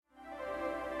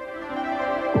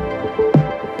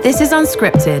This is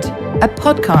Unscripted, a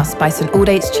podcast by St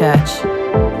Aldate's Church.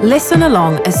 Listen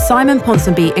along as Simon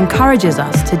Ponsonby encourages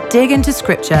us to dig into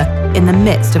Scripture in the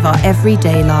midst of our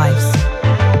everyday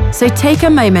lives. So take a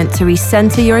moment to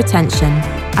recenter your attention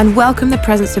and welcome the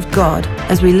presence of God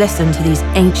as we listen to these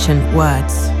ancient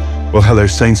words. Well, hello,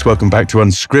 saints. Welcome back to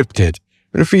Unscripted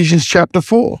in Ephesians chapter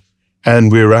 4. And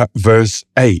we're at verse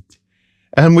 8.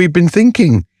 And we've been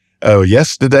thinking,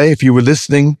 yesterday, if you were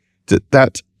listening,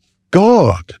 that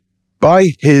God,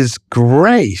 by his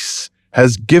grace,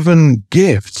 has given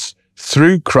gifts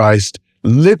through Christ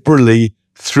liberally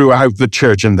throughout the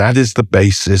church. And that is the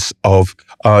basis of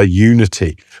our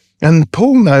unity. And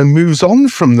Paul now moves on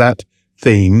from that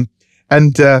theme,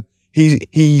 and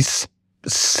he's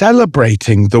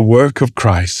celebrating the work of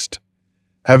Christ.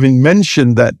 Having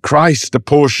mentioned that Christ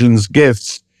apportions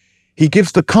gifts, he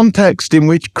gives the context in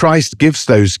which Christ gives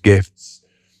those gifts,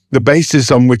 the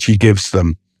basis on which he gives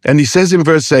them. And he says in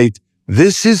verse 8,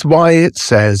 "This is why it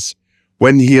says,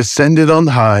 when he ascended on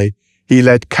high, he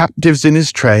led captives in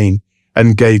his train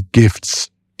and gave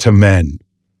gifts to men."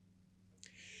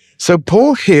 So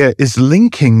Paul here is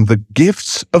linking the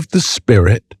gifts of the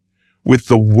Spirit with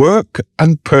the work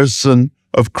and person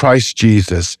of Christ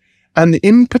Jesus, and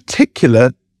in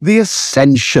particular, the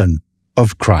ascension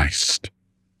of Christ.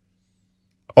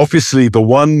 Obviously, the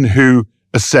one who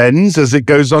ascends, as it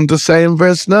goes on to say in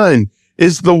verse 9,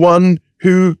 is the one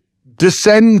who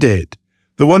descended.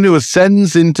 The one who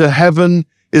ascends into heaven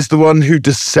is the one who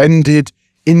descended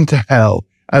into hell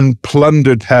and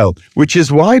plundered hell, which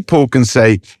is why Paul can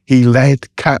say he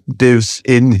led captives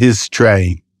in his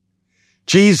train.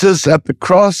 Jesus at the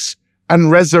cross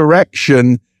and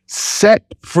resurrection set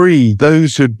free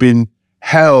those who'd been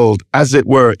held, as it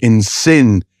were, in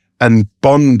sin and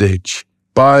bondage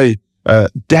by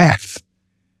death.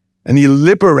 And he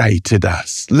liberated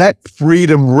us. Let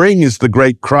freedom ring is the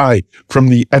great cry from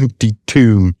the empty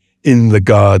tomb in the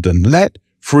garden. Let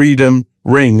freedom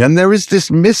ring. And there is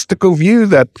this mystical view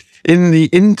that in the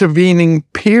intervening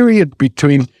period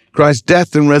between Christ's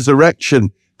death and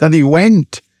resurrection, that he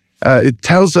went, it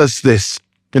tells us this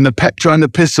in the Petrine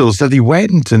epistles, that he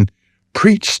went and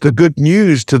preached the good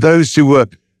news to those who were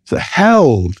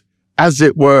held, as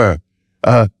it were,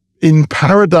 in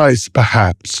paradise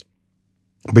perhaps,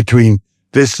 between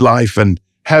this life and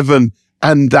heaven,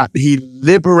 and that he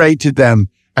liberated them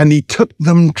and he took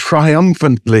them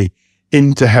triumphantly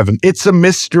into heaven. It's a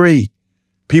mystery.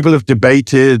 People have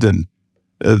debated and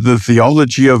the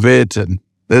theology of it, and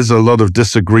there's a lot of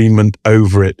disagreement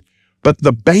over it. But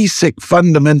the basic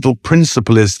fundamental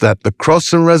principle is that the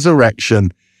cross and resurrection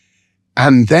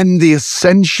and then the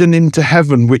ascension into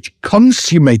heaven, which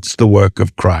consummates the work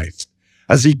of Christ,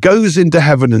 as he goes into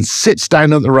heaven and sits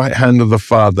down at the right hand of the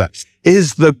Father,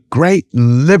 is the great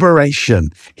liberation.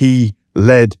 He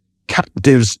led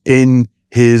captives in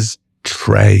his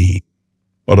train.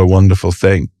 What a wonderful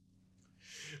thing.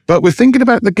 But we're thinking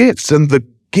about the gifts, and the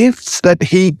gifts that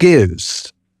he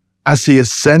gives as he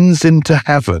ascends into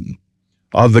heaven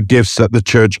are the gifts that the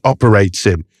church operates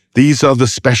in. These are the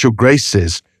special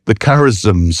graces, the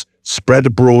charisms spread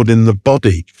abroad in the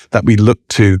body that we look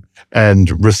to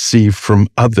and receive from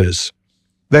others.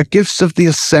 They're gifts of the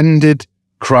ascended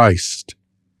Christ.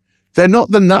 They're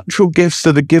not the natural gifts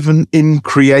that are given in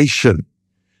creation.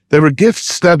 There are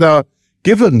gifts that are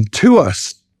given to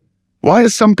us. Why are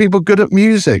some people good at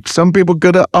music? Some people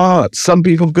good at art? Some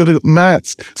people good at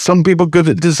maths? Some people good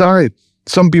at design?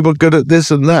 Some people good at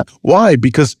this and that? Why?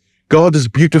 Because God has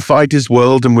beautified his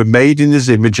world and we're made in his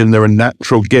image, and there are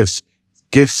natural gifts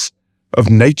of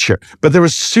nature. But there are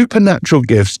supernatural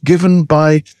gifts given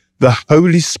by the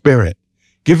Holy Spirit,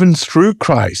 given through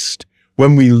Christ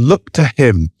when we look to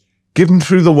him, given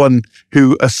through the one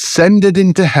who ascended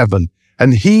into heaven.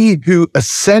 And he who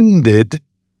ascended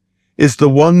is the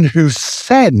one who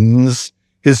sends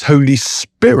his Holy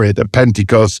Spirit at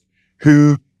Pentecost,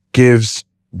 who gives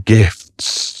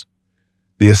gifts.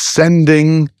 The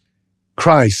ascending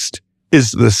Christ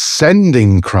is the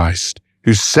sending Christ,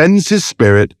 who sends his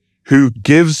Spirit, who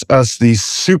gives us these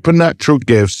supernatural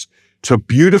gifts to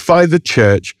beautify the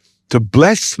church, to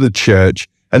bless the church,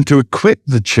 and to equip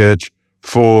the church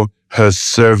for her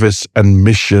service and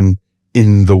mission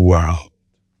in the world.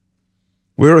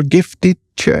 We're a gifted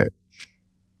church,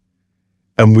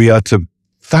 and we are to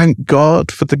thank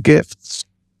God for the gifts.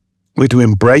 We're to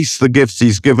embrace the gifts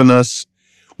he's given us.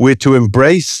 We're to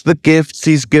embrace the gifts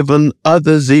he's given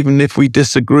others, even if we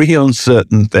disagree on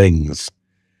certain things.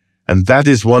 And that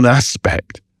is one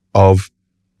aspect of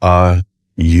our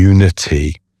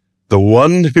unity. The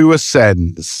one who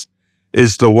ascends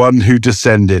is the one who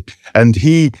descended, and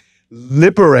he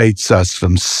liberates us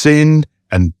from sin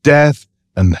and death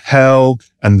and hell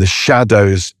and the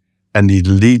shadows, and he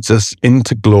leads us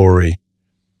into glory.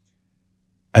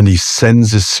 And he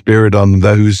sends his Spirit on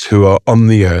those who are on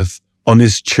the earth, on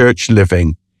his church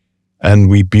living, and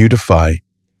we beautify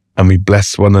and we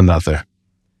bless one another.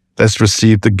 Let's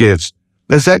receive the gifts.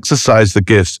 Let's exercise the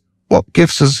gifts. What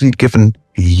gifts has he given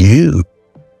you?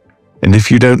 And if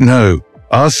you don't know,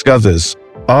 ask others,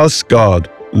 ask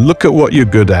God, look at what you're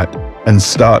good at, and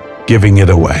start giving it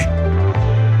away.